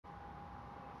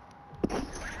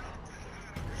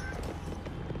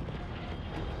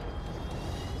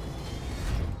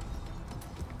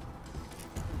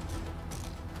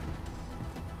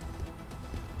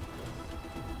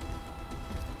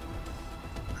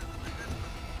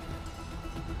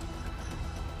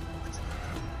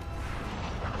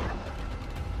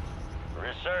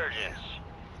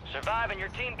survive and your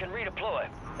team can redeploy.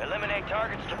 Eliminate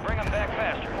targets to bring them back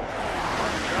faster.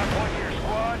 Drop one to your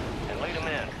squad and lead them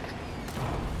in.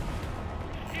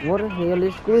 What the hell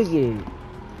is Squiggy?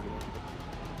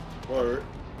 Word.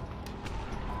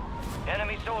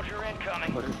 Enemy soldier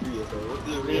incoming. What is real, though? What's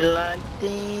the We real? like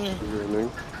this. Really?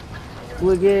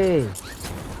 Squiggy.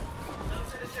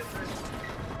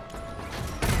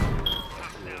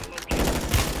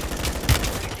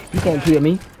 You can't kill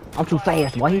me. I'm too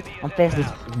fast, boy. I'm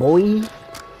fastest, boy. Kill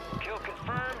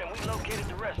confirmed and we located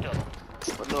the rest of them.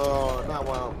 But no, not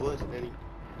while I'm bushing, Eddie.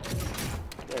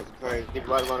 That's crazy. Nigga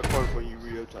right around the corner for you,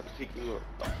 real. Try to pick you up.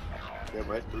 Yeah,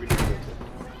 but that's 3 niggas.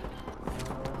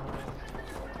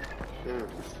 Yeah.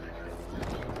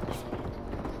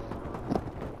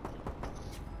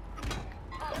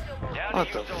 What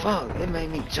the fuck? It made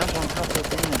me jump on top of the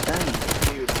damn thing.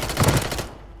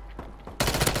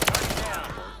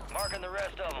 Marking the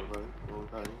rest of them.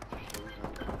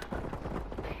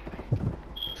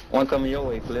 One coming your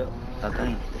way, Flip. I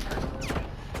think.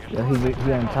 Yeah, he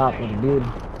on top of the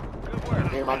building. Good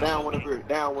work. Yeah, my down one up here.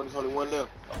 Down one, there's only one left.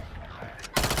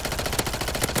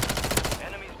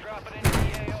 Enemies dropping into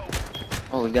the AO.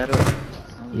 Oh, he got up.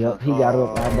 Yep, he got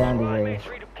up right down the way.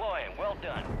 Redeploying. Well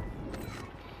done.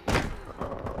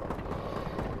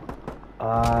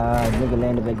 Nigga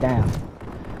landed back down.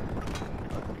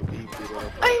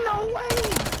 Ain't no way!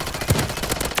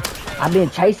 I've been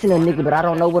chasing a nigga, but I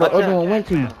don't know where the other one went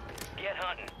to. Get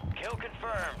hunting. Kill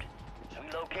confirmed. We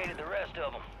located the rest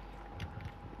of them.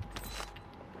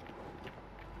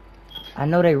 I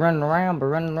know they running around, but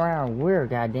running around where,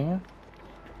 goddamn?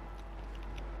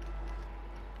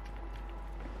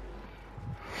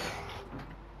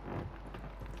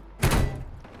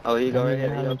 Oh, he go right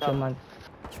here. He on top.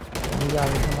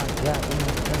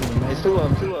 It's two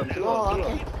of them.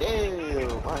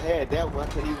 Damn, I had that one. I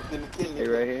thought he was gonna kill me. He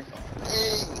right here.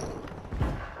 Dang.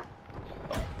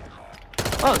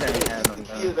 Oh, they have them.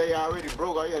 Kills they already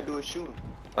broke. All you gotta do is shoot them.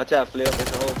 Watch out, Flip.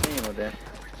 It's a whole team with that.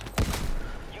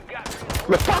 You got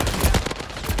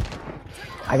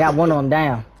I got one of them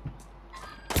down.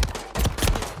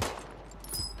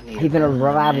 He finna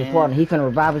revive his partner. He finna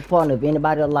revive his partner. If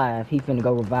anybody alive, he finna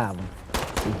go revive him.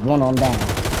 He's one on down.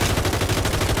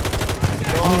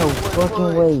 Ain't no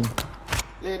fucking way.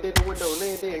 Land in the window.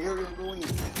 Land there. You're gonna go in.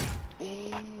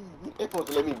 Damn. They supposed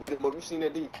to let me get him up. You seen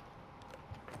that, D?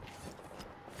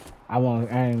 I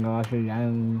ain't gonna show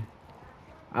you.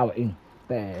 I was eating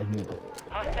fast.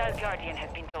 Hostile Guardian has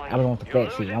been I was on some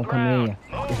fat shit. I'm coming in.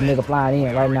 This nigga flying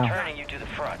in right now. Returning you to the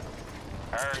front.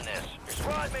 Earn this. Your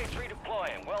squad mates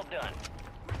redeploying. Well done.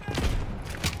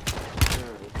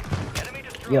 Enemy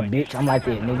destroyed. Yeah, bitch. I'm like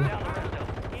that, nigga.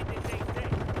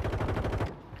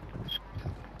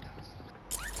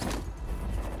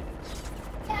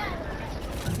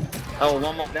 Oh,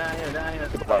 one more down here.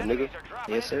 About nigga.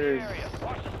 Yes, sir.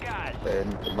 Watch the skies.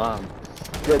 And the bomb.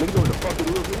 Yeah, nigga doing the fucking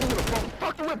wheels. Nigga doing the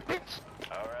fucking whip, bitch.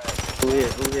 Alright. Who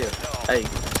here? Hey,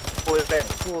 pull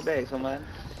back, somebody.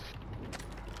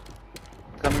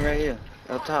 Coming right here.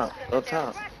 Up top.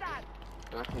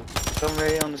 Come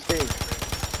right here on the stage.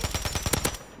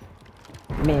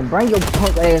 Man, bring your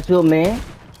punk ass up, man.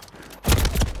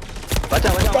 Watch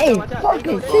out. They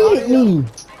fucking killed me.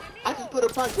 I just put a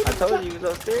pocket. I told you he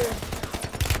was upstairs.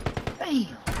 Damn. I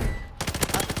just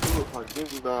threw a pocket.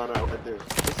 Give me down out right there.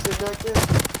 It's sitting right there.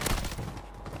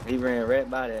 He ran right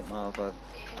by that motherfucker.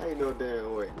 I ain't no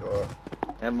damn way, dog.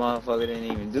 That motherfucker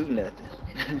didn't even do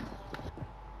nothing.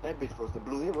 That bitch supposed to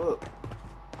blew him up.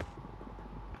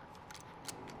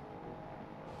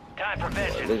 Time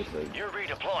prevention. You're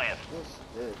redeploying.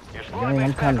 Your squad Dang, I'm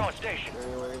mates back coming. on station.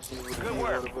 Good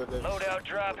work. Loadout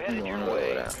drop headed your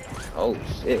way. Oh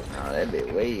shit, nah, that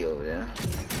bit way over there.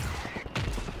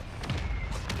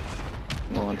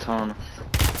 Going tunnel.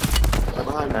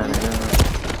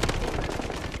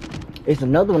 It's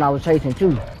another one I was chasing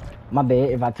too. My bad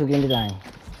if I took anything.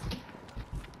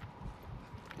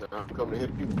 I'm coming to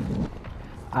help you.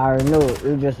 I already know it.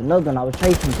 It was just another one I was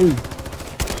chasing too.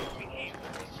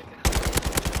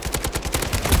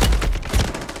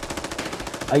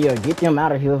 Oh yeah, get them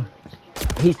out of here.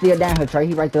 He's still down here, Trey.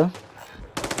 He right there.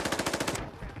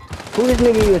 Who this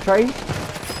nigga is, Trey?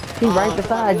 He right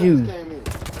beside you.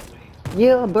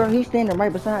 Yeah, bro. He's standing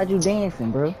right beside you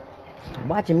dancing, bro.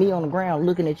 Watching me on the ground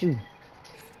looking at you.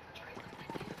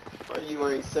 Why you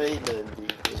ain't say nothing,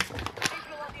 dude?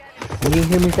 When you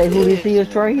hear me say who this is,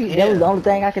 Trey, that was the only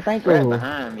thing I could think Right of.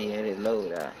 behind me at his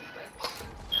loadout.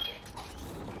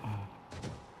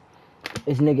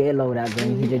 This nigga at load out there.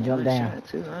 He just jumped down. I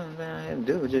don't have to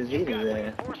do just hit his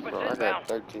ass. Bro, I got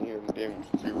 13 here and then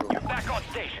 0. You're back on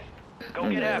station. Go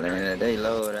get after it. They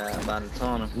load out by the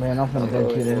tunnel. Man, I'm finna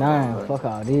go to the 9. Fuck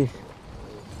all this.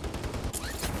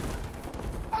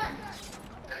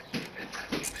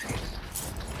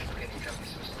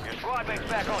 Your squad mate's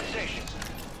back on station.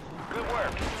 Good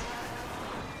work.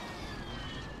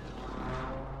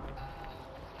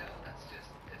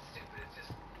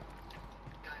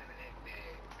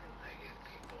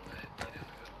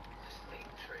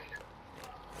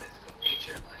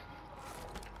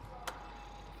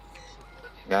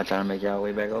 Y'all trying to make y'all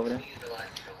way back over there?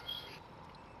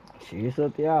 Shit, it's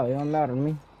up to y'all. It don't matter to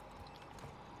me.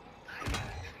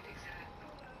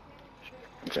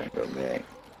 I'm trying to go back.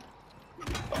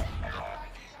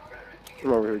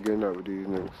 I'm over here getting up with these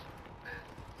niggas.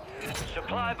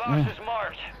 Supply boxes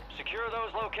marked. Secure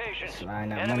those locations.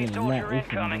 Sliding out Enemy money soldier in the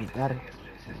incoming. Got it.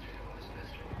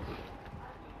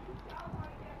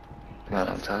 Not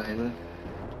on top of it.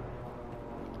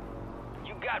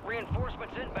 You got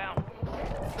reinforcements inbound.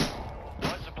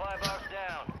 One supply box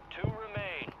down. 2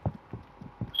 remain.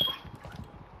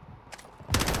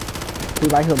 He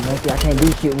right here, man. See, I can't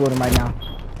do shit with him right now.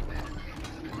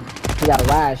 He got a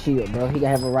ride shield, bro. He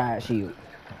gotta have a ride shield.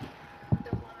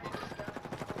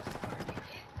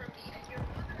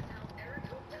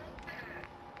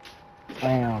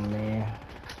 Damn, man.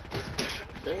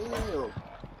 Damn.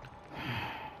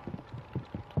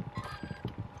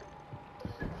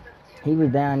 He was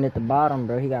down at the bottom,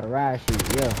 bro. He got a ride shield,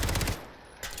 yeah.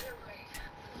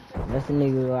 That's the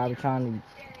nigga I was trying to...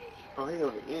 Oh, he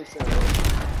on the inside.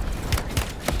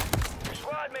 Your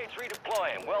squad mates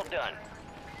redeploying. Well done.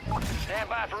 Stand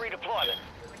by for redeployment.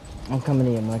 I'm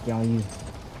coming in, monkey, on you.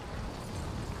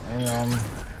 And,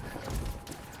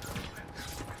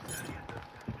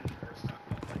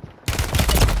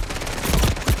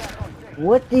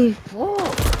 what the fuck? 2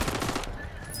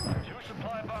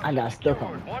 supply boxes I got stuck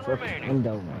on secured. the 1 fucking remaining.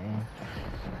 window, man.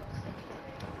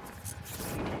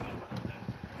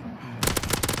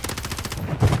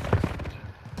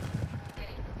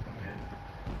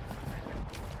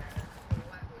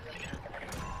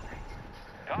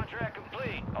 Contract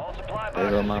complete. All supply There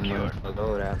go my boxes secured. motherfucker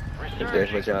load out. If that's what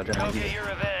Resurging. y'all Go trying to get get. your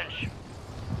revenge.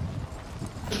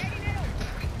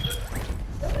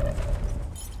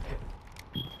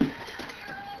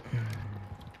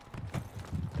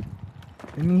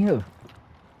 Let me hear.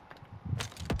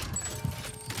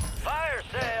 Fire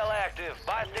sale active.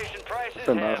 Buy station prices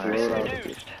Somebody have been load out.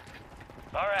 reduced.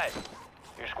 All right.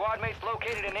 Your squad mate's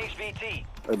located in HVT. Hey,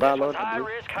 This buy one's load, high bro.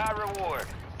 risk, high reward.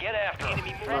 Get after him.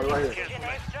 Right here.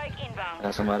 Airstrike inbound.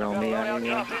 Got somebody on me out Loadout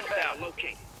here. drop inbound.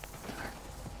 Locate.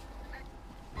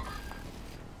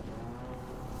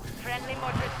 Friendly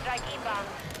mortar strike inbound.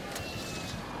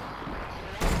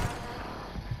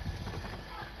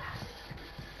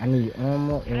 I need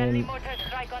ammo Friendly and mortar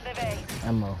strike on the way.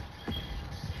 ammo.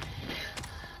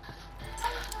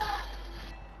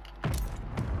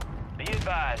 Be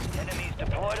advised, enemies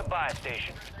deployed a buy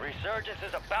station. Resurgence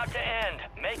is about to end.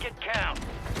 Make it count.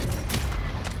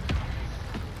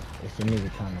 It's a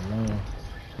nigga trying to land.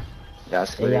 Y'all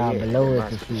They split all it. below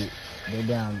us and shit. They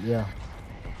down, yeah.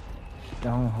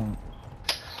 Stone home.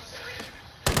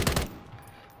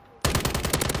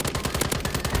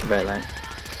 Back line.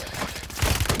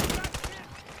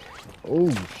 Oh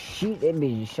shit, that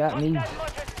bitch just shot me. Hostile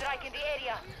mortar strike in the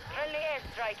area. Friendly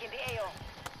airstrike in the AO.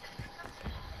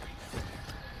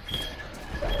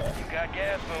 You got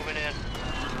gas moving in.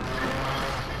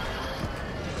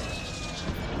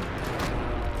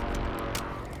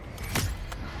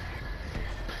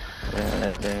 Yeah,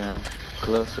 that damn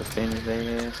close to finish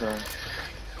they ass. So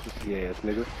Yes,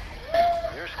 nigga.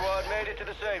 Your squad made it to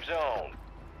the safe zone.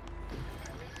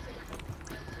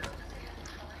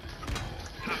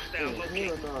 Hell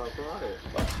no, bro.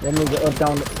 That nigga up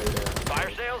on the...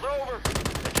 Fire sale's over.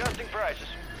 Adjusting prices.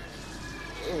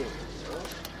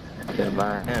 I better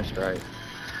buy an airstrike.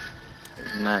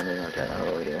 If not, they're gonna take it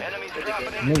over there. Enemies dropping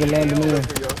in. Nigga landed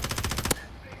in.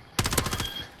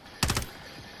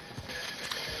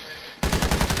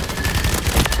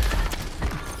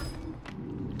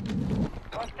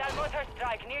 Hostile mortar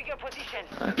strike near your position.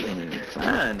 I can't even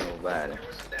find nobody.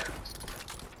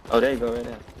 Oh, there you go right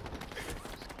there.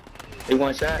 He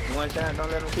one shot, don't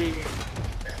let him see you.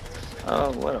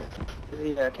 Oh, what a...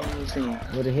 Yeah, I can't even see him.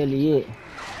 Where the hell he at?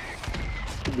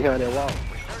 Behind that wall.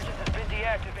 Resurgence has been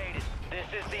deactivated. This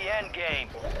is the end game.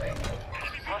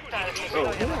 Hostile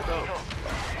Oh, vehicle.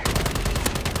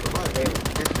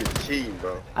 This is cheating,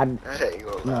 bro. I I ain't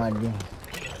gonna no lie. idea.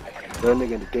 That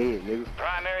nigga in the dead, nigga.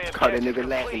 Primary Caught that objective nigga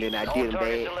laughing complete. and I All did him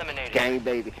targets bad. eliminated. Gang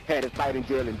baby. Had to fight in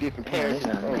jail in different Yeah, parents.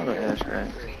 he's not another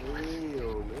airstrike.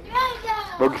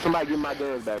 Bro, somebody give my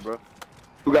guns back, bro.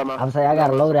 Who got my? I'm saying I Who got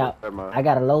got a my loadout. support, man? I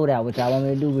got a loadout. What y'all want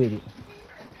me to do with it?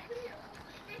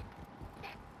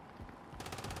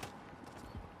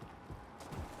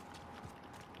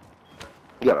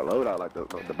 You got a loadout like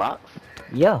the box?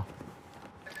 Yeah.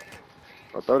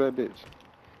 Or throw that bitch.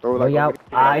 Throw it Bro, like y'all.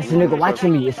 over It's a nigga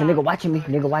watching me. It's a nigga watching me.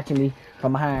 Nigga watching me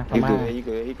from behind. From You good, behind. you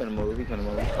good. He finna move, he finna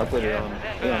move. I put it on him.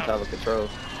 He on top of control.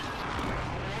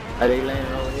 Are they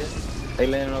landing over here? They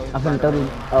landing over here? I'm finna throw the.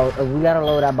 Oh, we got a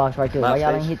loadout box right there. Why Box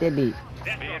y'all ain't station. hit that beat?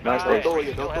 Box Don't station. throw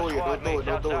it, don't throw it, don't throw it,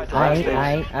 don't throw it. It's I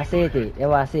alright. ain't. I said that. That's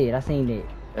what I said. I seen that.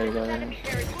 There you go.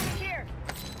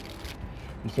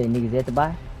 You said niggas at the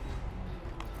buy?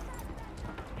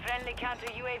 Friendly counter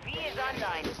UAV is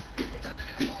online.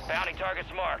 Bounty targets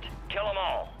marked. Kill them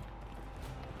all.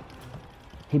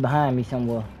 He behind me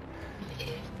somewhere.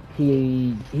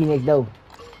 He next door.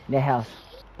 That house.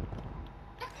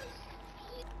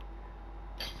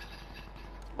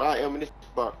 I am in this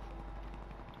spot.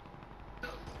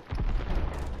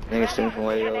 Nigga shooting from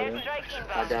way over there.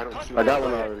 I got him. Hostile I got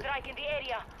one mortar already. strike in the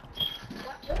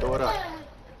area. Throw it up.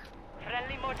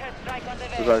 Friendly mortar strike on the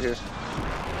Who's way. right here?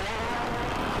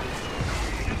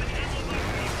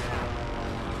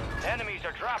 Enemies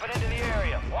are dropping into the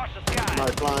area. Watch the sky.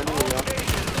 Somebody flying in, All y'all.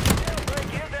 stations.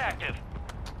 Jailbreak is active.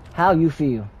 How you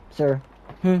feel, sir?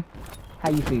 How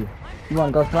you feel? You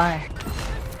wanna go flying?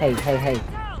 Hey.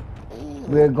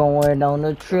 We're going on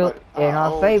a trip in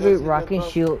our favorite rocket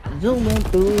ship, zooming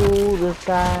through the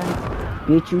sky.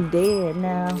 Bitch, you dead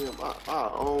now. I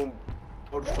own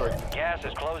motor strike. Gas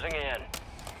is closing in.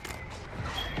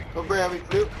 Come grab me,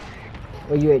 Flip.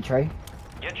 Where you at, Trey?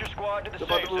 Get your squad to the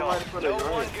About safe to move zone. right in front No of you,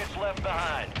 right one here. gets left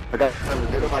behind. I got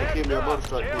something. Ain't nobody Heads give me a up. motor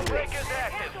strike. Jailbreak is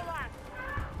active.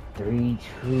 3,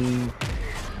 2,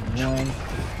 1.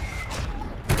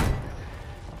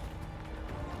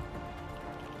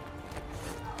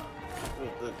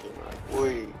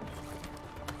 Boy,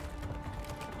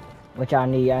 What y'all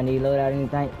need? Y'all need load out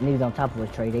anything? Niggas on top of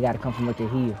us, Trey. They gotta come from up the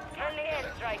hill. Friendly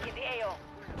airstrike in the AO.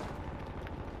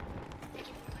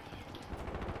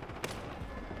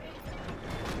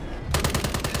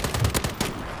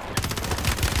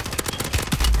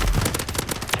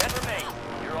 Remain.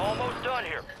 You're almost done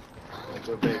here. that's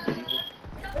your bad people.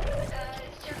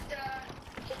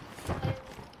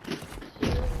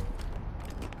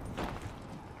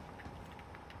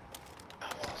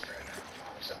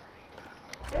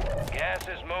 Gas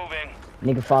is moving.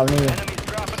 Nigga falling in. Enemies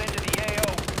dropping into the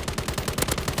AO.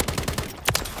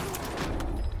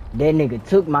 That nigga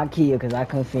took my kill because I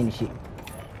couldn't finish it.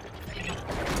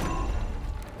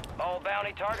 All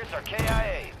bounty targets are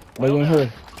KIA. They in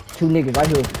here. 2 niggas right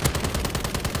here.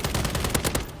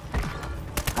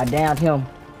 I downed him.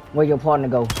 Where your partner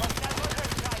go?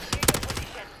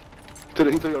 To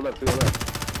your left, to your left.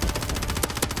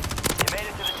 You made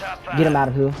it to the top 5. Get him out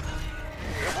of here. Good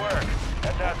work.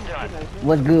 That's how it's done.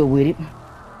 What's good with it?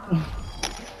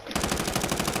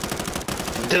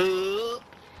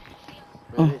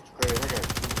 Man, it's crazy. I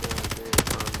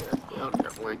got 2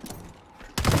 damn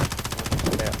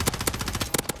dead.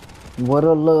 What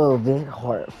a love, that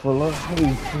heart full of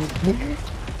hate.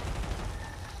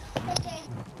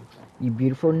 You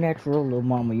beautiful, natural little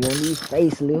mama. You don't need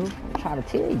facelift. I'm trying to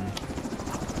tell you.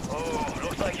 Oh,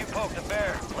 looks like you poked a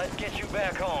bear. Let's get you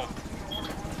back home.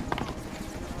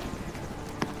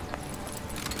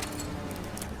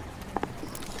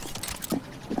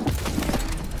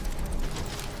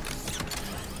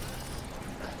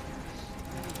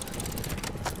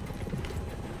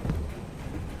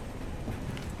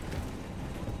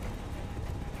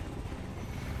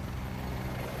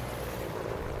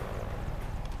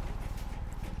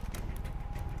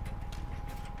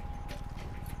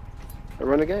 I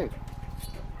run the game.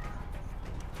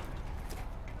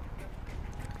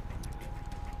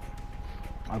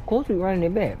 Of course we running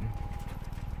it back.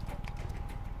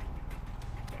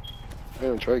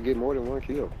 Damn, try to get more than 1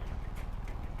 kill.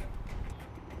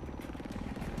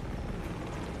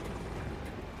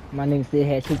 My nigga still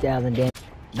had 2,000 damage.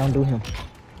 Don't do him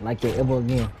like that ever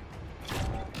again.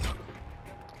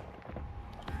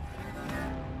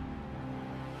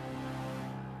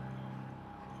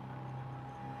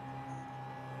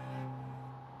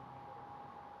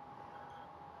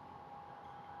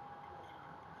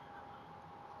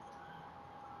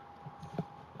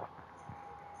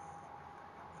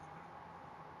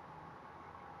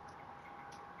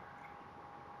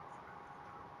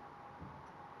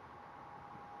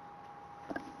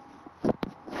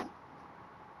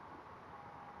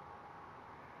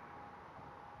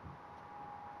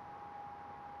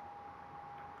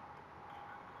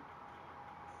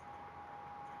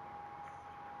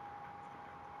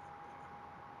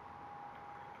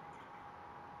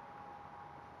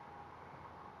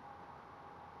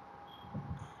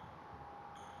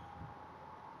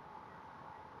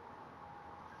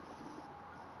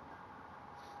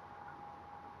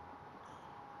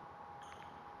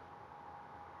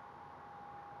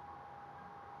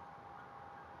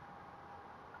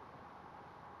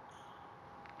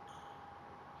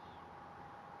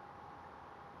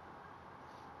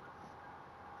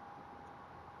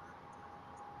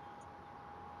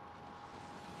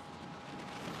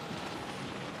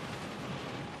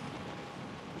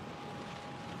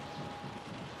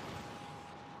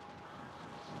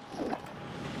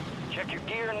 Check your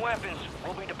gear and weapons.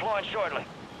 We'll be deploying shortly.